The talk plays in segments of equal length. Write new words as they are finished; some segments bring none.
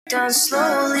down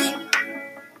slowly.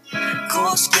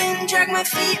 Cold skin, drag my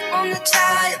feet on the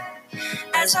tile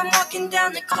as I'm walking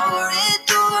down the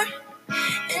corridor.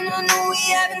 And I know we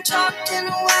haven't talked in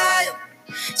a while,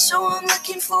 so I'm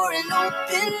looking for an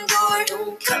open door.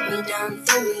 Don't cut me down,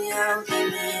 throw me out,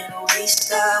 leave me in a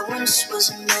waste. I once was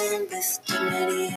a man with dignity.